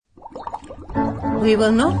We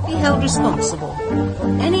will not be held responsible for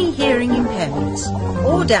any hearing impairments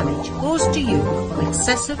or damage caused to you from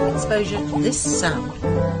excessive exposure to this sound.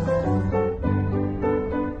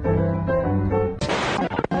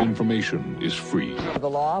 Information is free. The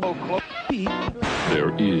law.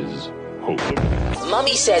 There is hope.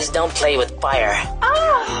 Mummy says don't play with fire.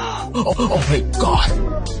 Oh my God.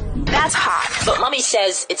 That's hot. But Mummy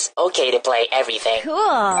says it's okay to play everything.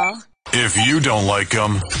 Cool. If you don't like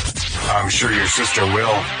them, I'm sure your sister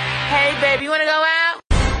will. Hey, baby, you want to go out?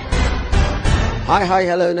 Hi,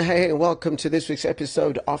 hello, and hey, and welcome to this week's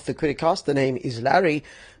episode of the Kwirirayi. The name is Larry.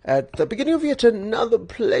 At the beginning of yet another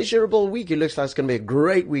pleasurable week. It looks like it's going to be a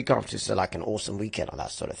great week after, so like an awesome weekend and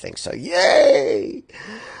that sort of thing. So, yay!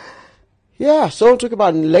 Yeah, so I'll talk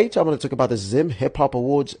about later. I'm going to talk about the Zim Hip Hop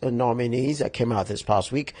Awards nominees that came out this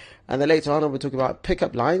past week. And then later on, I'm going to talk about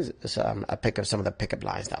pickup lines. So, I pick up some of the pickup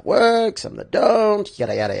lines that work, some that don't,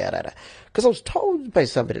 yada, yada, yada. Because I was told by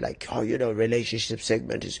somebody like, oh, you know, relationship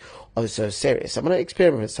segment is so serious. I'm going to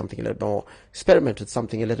experiment with something a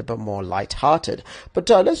little bit more lighthearted. But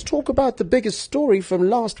let's talk about the biggest story from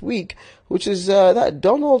last week, which is that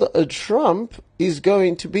Donald Trump is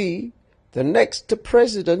going to be the next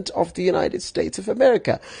president of the United States of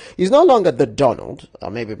America. He's no longer the Donald, or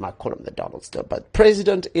maybe we might call him the Donald still, but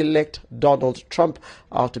President-elect Donald Trump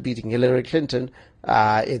after beating Hillary Clinton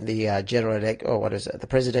in the the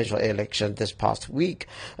presidential election this past week.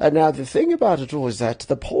 Now, the thing about it all is that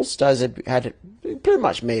the pollsters had pretty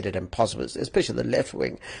much made it impossible, especially the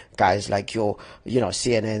left-wing guys like your,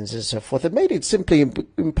 CNNs and so forth. It made it simply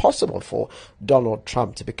impossible for Donald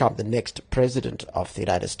Trump to become the next president of the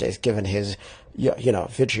United States, given his,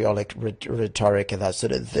 vitriolic rhetoric and that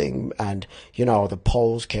sort of thing. And, the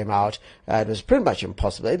polls came out, and it was pretty much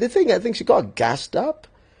impossible. The thing, I think she got gassed up.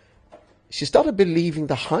 She started believing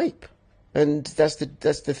the hype, and that's the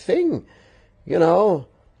thing,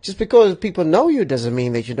 Just because people know you doesn't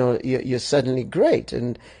mean that you're suddenly great,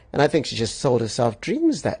 and I think she just sold herself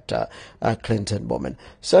dreams, that Clinton woman.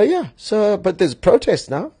 But there's protests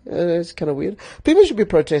now. It's kind of weird. People should be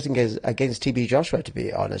protesting against TB Joshua, to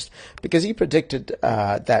be honest, because he predicted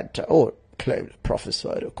claimed,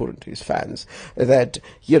 prophesied, according to his fans, that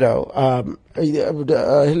Hillary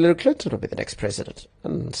Clinton will be the next president,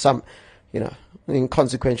 and some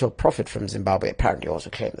inconsequential prophet from Zimbabwe apparently also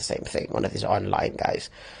claimed the same thing, one of these online guys.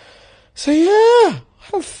 So yeah,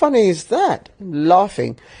 how funny is that? I'm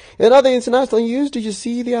laughing. In other international news, did you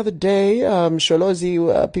see the other day,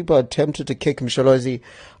 Msholozi, people attempted to kick Msholozi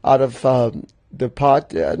out of the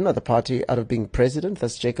party, out of being president.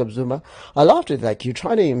 That's Jacob Zuma. I laughed at that. You're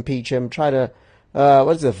trying to impeach him,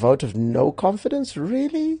 what is it, a vote of no confidence?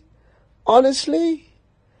 Really? Honestly?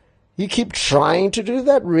 You keep trying to do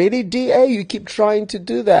that? Really, DA? You keep trying to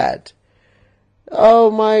do that? Oh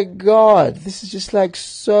my God. This is just like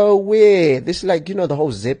so weird. This is like, the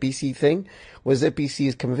whole ZBC thing, where ZBC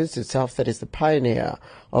has convinced itself that it's the pioneer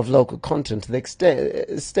of local content to the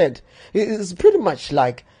extent. It's pretty much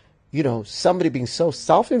like, somebody being so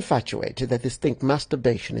self-infatuated that they think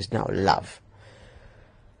masturbation is now love.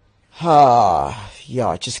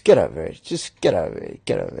 Yeah, just get over it. Just get over it.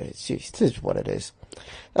 Get over it. Jeez, this is what it is.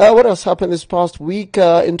 What else happened this past week?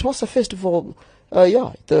 In Tosa Festival,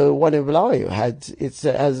 the one in Malawi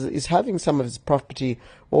is having some of its property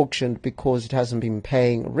auctioned because it hasn't been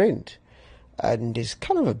paying rent. And it's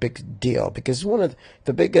kind of a big deal because one of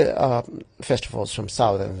the bigger festivals from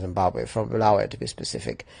southern Zimbabwe, from Malawi to be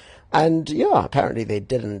specific. And apparently they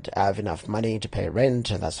didn't have enough money to pay rent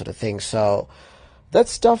and that sort of thing. So that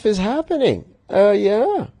stuff is happening.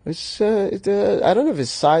 It's I don't know if it's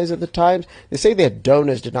size at the time. They say their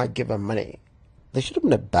donors did not give them money. They should have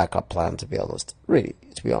been a backup plan, to be honest. Really,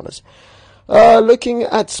 to be honest. Looking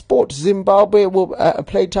at sport, Zimbabwe will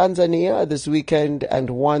play Tanzania this weekend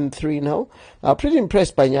and won 3-0. Pretty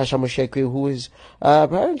impressed by Nyasha Mushekwi, who is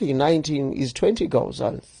apparently 19. He's 20 goals.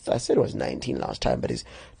 I said it was 19 last time, but he's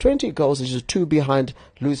 20 goals. He's just 2 behind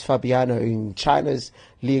Luis Fabiano in China's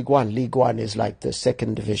League One. League One is like the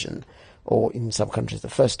second division, or in some countries the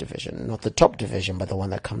first division, not the top division, but the one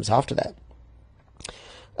that comes after that.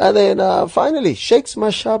 And then finally, Shakes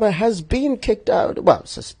Mashaba has been kicked out,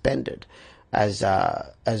 suspended, as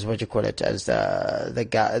the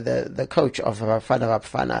coach of Bafana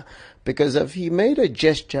Bafana, because he made a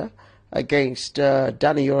gesture against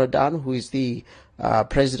Danny Yoradan, who is the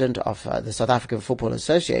president of the South African Football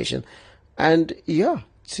Association, and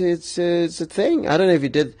it's a thing. I don't know if he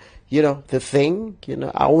did, the thing,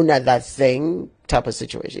 I own that thing type of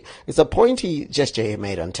situation. It's a pointy gesture he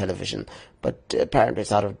made on television, but apparently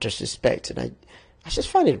it's out of disrespect, and I just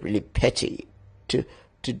find it really petty to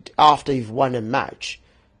after you've won a match,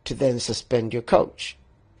 to then suspend your coach.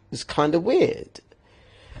 It's kind of weird.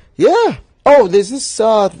 Yeah. Oh, there's this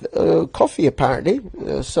coffee apparently.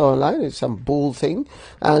 So online, it's some bull thing,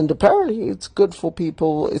 and apparently it's good for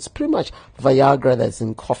people. It's pretty much Viagra that's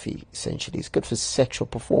in coffee. Essentially, it's good for sexual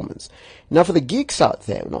performance. Now, for the geeks out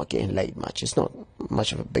there not getting laid much, it's not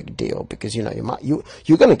much of a big deal because you're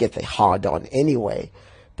going to get the hard on anyway.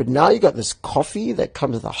 But now you got this coffee that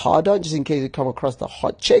comes with a hard on, just in case you come across the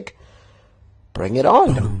hot chick. Bring it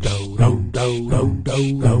on.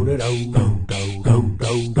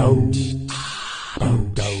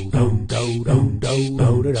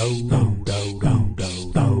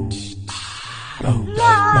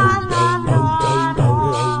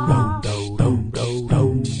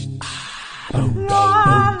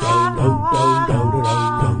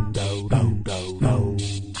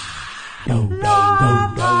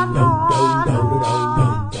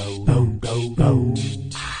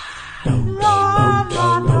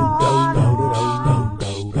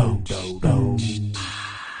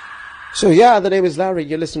 So yeah, the name is Larry.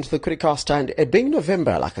 You listen to the Criticast, and it being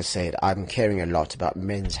November, like I said, I'm caring a lot about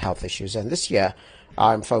men's health issues, and this year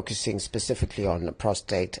I'm focusing specifically on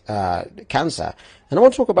prostate cancer, and I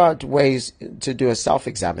want to talk about ways to do a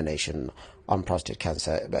self-examination on prostate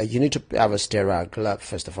cancer. You need to have a sterile glove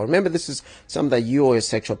first of all. Remember, this is something that you or your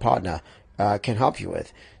sexual partner can help you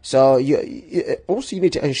with. So you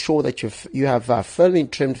need to ensure that you have firmly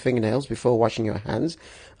trimmed fingernails before washing your hands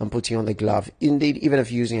and putting on the glove. Indeed, even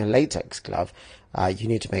if you're using a latex glove, you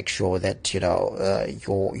need to make sure that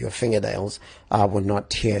your fingernails will not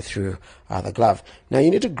tear through the glove. Now you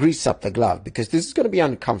need to grease up the glove because this is going to be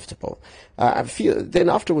uncomfortable. Then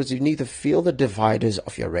afterwards, you need to feel the dividers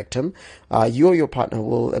of your rectum. You or your partner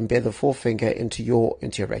will embed the forefinger into your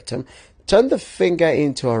rectum. Turn the finger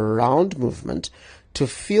into a round movement to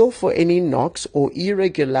feel for any knocks or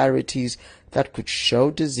irregularities that could show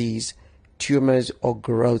disease, tumors, or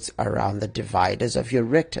growths around the dividers of your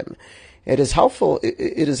rectum. It is helpful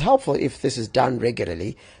if this is done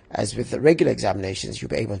regularly, as with the regular examinations, you'll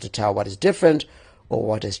be able to tell what is different or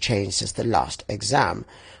what has changed since the last exam.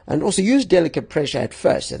 And also use delicate pressure at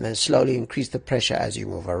first and then slowly increase the pressure as you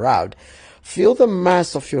move around. Feel the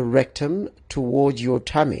mass of your rectum towards your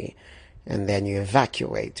tummy, and then you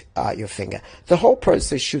evacuate your finger. The whole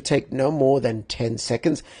process should take no more than 10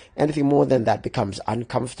 seconds. Anything more than that becomes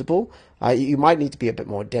uncomfortable. You might need to be a bit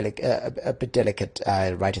more delicate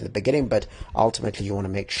right in the beginning, but ultimately you want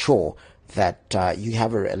to make sure that you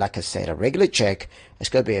have, like I said, a regular check. It's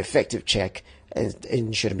going to be an effective check, and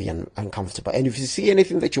it shouldn't be uncomfortable. And if you see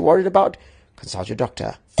anything that you're worried about, consult your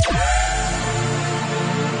doctor.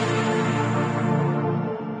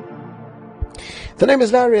 The name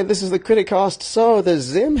is Larry, and this is the Criticast. So the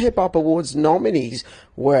Zim Hip Hop Awards nominees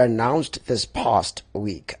were announced this past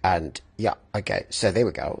week, and yeah, okay, so there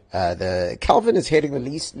we go. The Calvin is heading the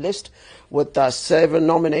list with 7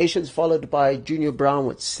 nominations, followed by Junior Brown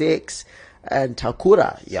with 6, and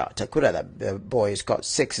Takura, that boy's got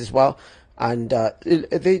 6 as well. And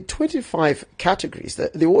the 25 categories,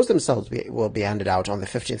 the awards themselves will be handed out on the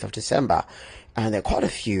 15th of December. And there are quite a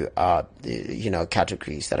few,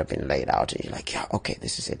 categories that have been laid out. And you're like, yeah, okay,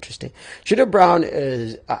 this is interesting. Junior Brown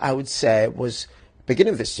I would say, was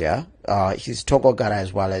beginning of this year. He's Togo Gara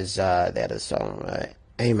as well as the other song,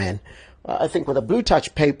 Amen. I think with a Blue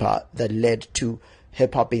Touch paper that led to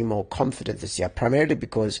hip hop being more confident this year, primarily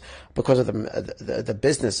because of the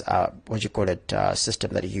business,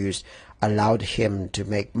 system that he used, allowed him to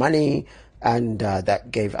make money. And that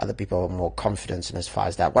gave other people more confidence in as far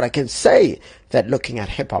as that. What I can say that looking at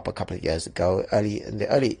hip hop a couple of years ago, in the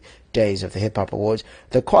early days of the Hip Hop Awards,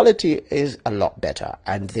 the quality is a lot better,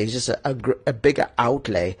 and there's just a bigger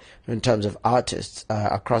outlay in terms of artists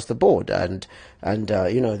across the board, and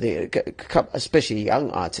especially young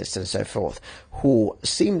artists and so forth, who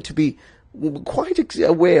seem to be quite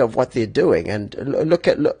aware of what they're doing. And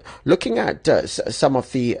looking at some of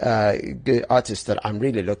the artists that I'm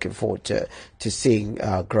really looking forward to seeing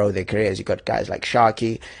grow their careers. You got guys like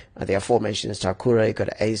Sharky, the aforementioned Takura, you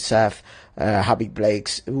got Asaf, Habib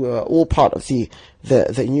Blakes, who are all part of the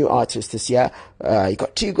new artists this year. You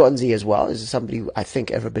got T Gonzi as well. This is somebody who I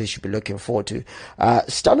think everybody should be looking forward to.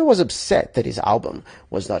 Stunner was upset that his album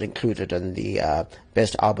was not included in the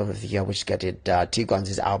best album of the year, which got T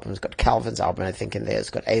Gonzi's album. It's got Calvin's album, I think, in there. It's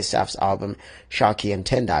got Asaf's album, Sharky, and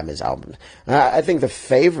Ten Diamond's album. I think the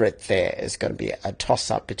favorite there is going to be a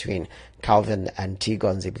toss-up between Calvin and T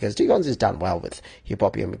Gonzi, because T Gonzi's done well with Hip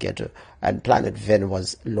Hop Yamageto, and Planet Vin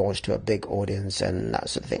was launched to a big audience and that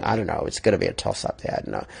sort of thing. I don't know. It's going to be a toss-up there. I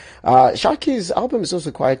don't know. Sharky's album is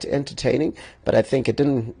also quite entertaining, but I think it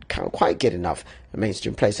didn't quite get enough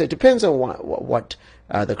mainstream play. So it depends on what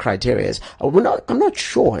the criteria is. I'm not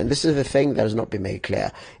sure, and this is the thing that has not been made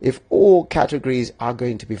clear, if all categories are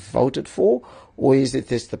going to be voted for, or is it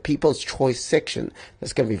this the People's Choice section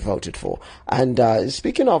that's going to be voted for? And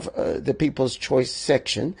speaking of the People's Choice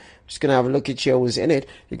section, just going to have a look at here who's in it.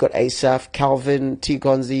 You've got Asaph, Calvin, T.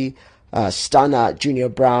 Gonzi, Stunner, Junior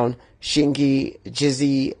Brown, Shingi,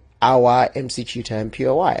 Jizzy, Awa, MC Cheetah, and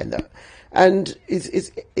POI. And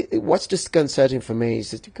what's disconcerting for me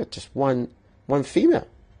is that you've got just one female.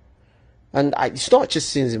 And it's not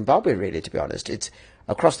just in Zimbabwe, really, to be honest. It's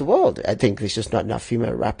across the world. I think there's just not enough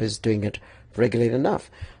female rappers doing it regularly enough.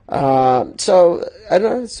 So, I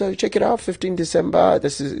don't know. So check it out, 15 December.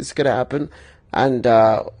 It's going to happen. And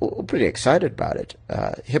we're pretty excited about it.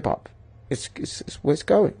 Hip-hop. It's where it's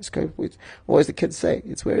going. It's going. What does the kids say?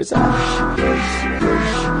 It's where it's at.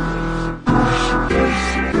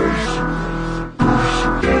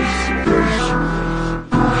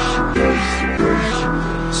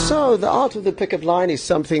 So the art of the pickup line is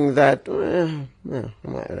something that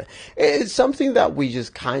it's something that we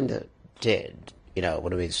just kind of did, when we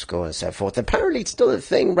were in school and so forth. Apparently, it's still a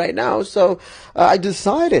thing right now. So I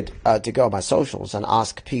decided to go on my socials and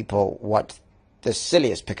ask people what the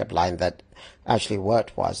silliest pickup line that actually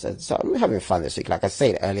worked was. And so I'm having fun this week. Like I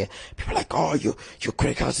said earlier, people are like, "Oh, your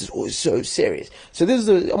Kwirirayi is always so serious." So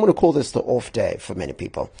I'm going to call this the off day for many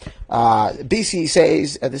people. BC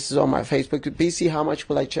says, this is on my Facebook. BC, how much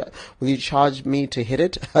will you charge me to hit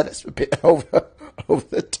it? That's a bit over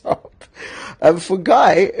the top. For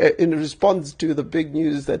Guy, in response to the big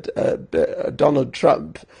news that Donald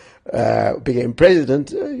Trump became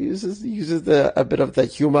president, uses a bit of the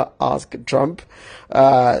humor, ask Trump.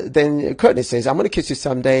 Then Courtney says, "I'm going to kiss you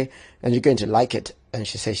someday and you're going to like it." And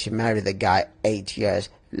she says she married the guy 8 years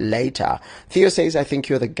later. Theo says, "I think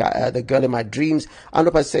you're the girl in my dreams."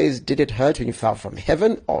 Anupa says, "Did it hurt when you fell from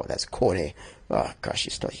heaven?" Oh, that's corny. Oh gosh,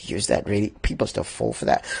 you still use that, really? People still fall for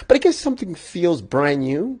that. But I guess something feels brand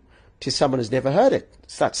new to someone who's never heard it.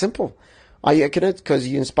 It's that simple. Are you making it because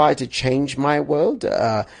you're inspired to change my world?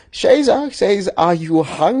 Shaza says, "Are you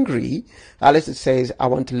hungry?" Alice says, "I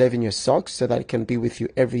want to live in your socks so that I can be with you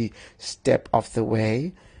every step of the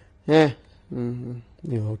way." Yeah.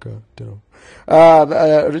 Yeah, okay.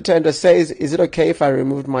 Retender says, "Is it okay if I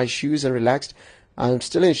removed my shoes and relaxed? I'm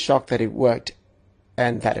still in shock that it worked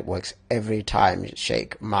and that it works every time you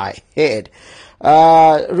shake my head."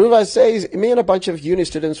 Ruva says, "Me and a bunch of uni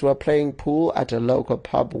students were playing pool at a local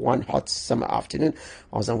pub one hot summer afternoon.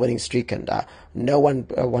 I was on a winning streak and no one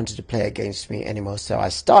wanted to play against me anymore. So I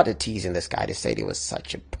started teasing this guy to say he was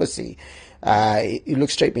such a pussy. He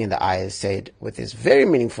looked straight me in the eye and said with this very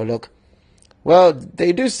meaningful look, 'Well,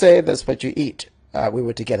 they do say that's what you eat.' We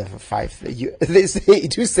were together for 5 years. They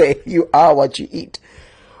do say you are what you eat.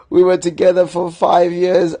 We were together for 5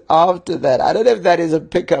 years after that." I don't know if that is a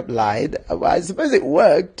pickup line. I suppose it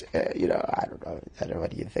worked. I don't know. I don't know.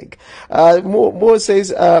 What do you think? More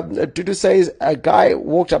says, Dudu says, "A guy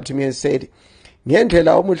walked up to me and said,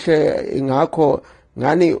 'Ngendlela omuhle ingakho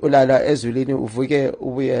ngani ulala ezulwini uvuke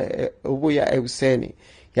ubuya ekuseni.'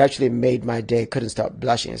 He actually made my day. Couldn't stop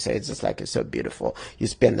blushing and said, it's just like it's so beautiful. You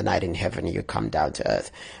spend the night in heaven and you come down to earth."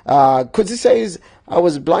 Kudzi says, "I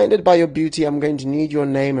was blinded by your beauty. I'm going to need your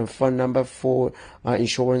name and phone number for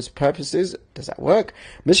insurance purposes." Does that work?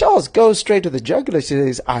 Michelle's goes straight to the jugular. She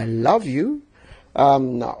says, "I love you."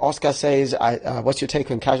 Oscar says, "What's your take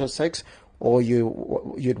on casual sex? Or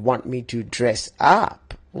you'd want me to dress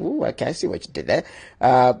up?" Ooh, okay, I see what you did there.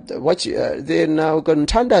 Then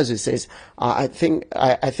Guntandas who says, I think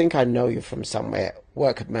I know you from somewhere.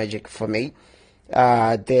 Work at Magic for me."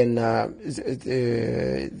 Then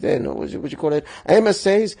what you call it? Emma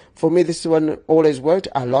says, "For me, this one always worked.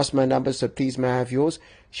 I lost my number, so please may I have yours?"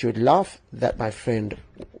 She would laugh. That, my friend,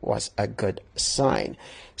 was a good sign.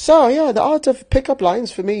 So yeah, the art of pickup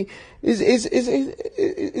lines for me is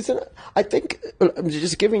I think I'm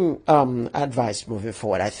just giving advice moving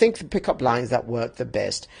forward. I think the pickup lines that work the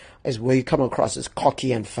best is where you come across as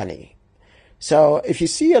cocky and funny. So if you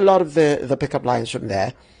see a lot of the pickup lines from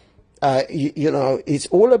there, it's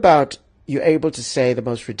all about you're able to say the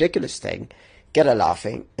most ridiculous thing, get her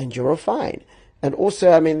laughing, and you're all fine. And also,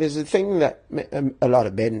 I mean, there's a thing that a lot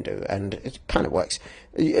of men do, and it kind of works.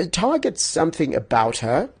 You target something about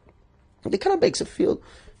her, and it kind of makes her feel,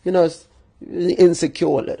 insecure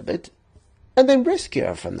a little bit, and then rescue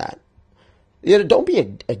her from that. Don't be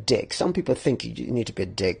a dick. Some people think you need to be a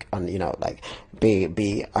dick, and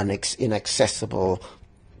be inaccessible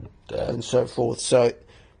and so forth. So,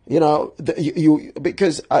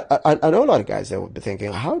 because I know a lot of guys that would be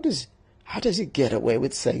thinking, how does he get away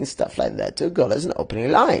with saying stuff like that to a girl as an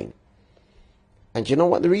opening line? And you know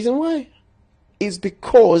what the reason why? is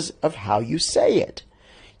because of how you say it.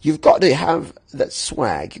 You've got to have that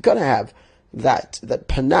swag. You've got to have that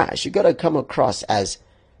panache. You've got to come across as,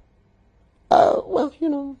 well, you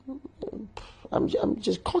know, I'm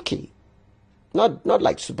just cocky. Not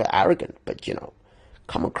like super arrogant, but, you know,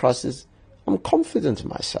 come across as I'm confident in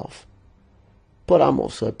myself. But I'm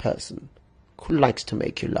also a person who likes to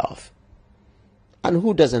make you laugh. And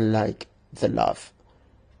who doesn't like the laugh?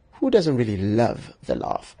 Who doesn't really love the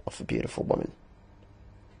laugh of a beautiful woman?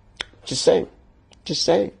 Just saying. Just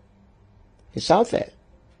saying. It's out there.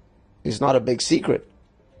 It's not a big secret.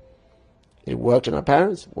 It worked on our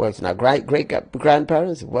parents, worked on our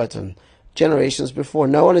great-grandparents, it worked on generations before.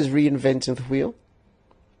 No one is reinventing the wheel.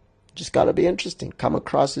 Just got to be interesting. Come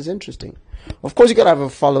across as interesting. Of course, you got to have a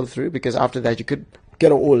follow-through, because after that, you could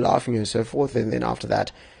get all laughing and so forth, and then after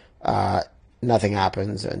that, nothing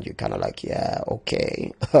happens, and you're kind of like, yeah,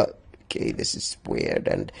 okay. Okay, this is weird,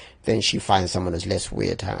 and then she finds someone who's less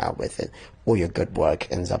weird to hang out with, and all your good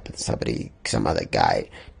work ends up with some other guy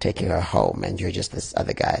taking her home, and you're just this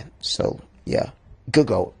other guy. So, yeah, good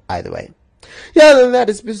go either way. Yeah, other than that,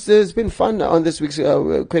 it's been fun on this week's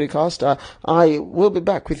Kwiricast. I will be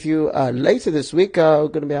back with you later this week. We're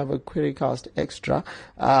going to have a Kwiricast extra.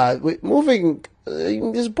 We're moving,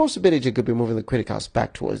 there's a possibility you could be moving the Kwiricast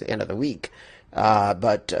back towards the end of the week.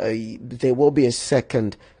 But there will be a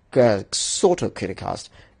second sort of Kwiricast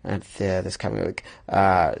this coming week.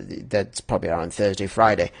 That's probably around Thursday,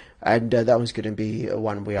 Friday. And that one's going to be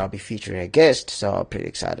one where I'll be featuring a guest, so I'm pretty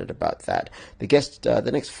excited about that.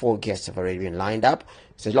 The next 4 guests have already been lined up.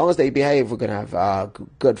 So as long as they behave, we're going to have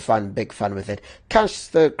good fun, big fun with it. Catch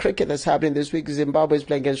the cricket that's happening this week. Zimbabwe is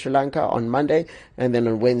playing against Sri Lanka on Monday, and then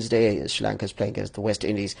on Wednesday, Sri Lanka is playing against the West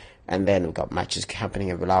Indies, and then we've got matches happening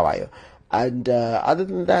in Bulawayo. And other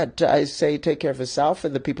than that, I say take care of yourself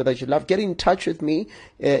and the people that you love. Get in touch with me,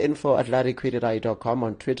 info@kwirirayi.com,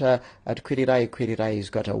 on Twitter at Kwirirayi. Kwirirayi's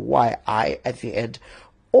got a Y-I at the end.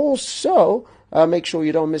 Also, make sure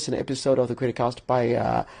you don't miss an episode of the Kwiricast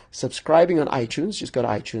by subscribing on iTunes. Just go to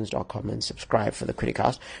iTunes.com and subscribe for the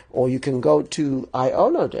Kwiricast. Or you can go to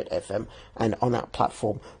iono.fm, and on that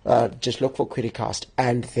platform, just look for Kwiricast,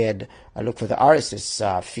 and then look for the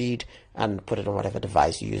RSS feed, and put it on whatever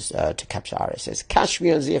device you use to capture RSS. Catch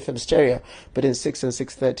me on ZFM Stereo between 6 and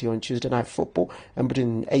 6:30 on Tuesday Night Football, and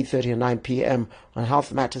between 8:30 and 9 p.m. on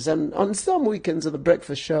Health Matters, and on some weekends on The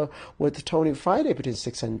Breakfast Show with Tony Friday between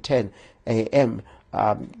 6 and 10 a.m.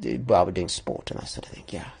 While we're doing sport and that sort of thing.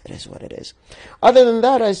 Yeah, it is what it is. Other than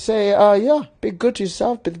that, I say, be good to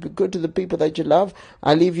yourself, be good to the people that you love.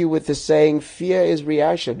 I leave you with the saying, fear is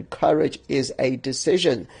reaction, courage is a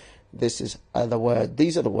decision. These are the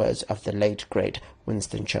words of the late, great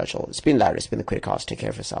Winston Churchill. It's been Larry. It's been the Kwiricast. Take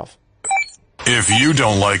care of yourself. If you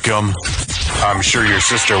don't like them, I'm sure your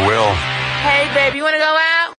sister will. Hey, baby, you want to go out?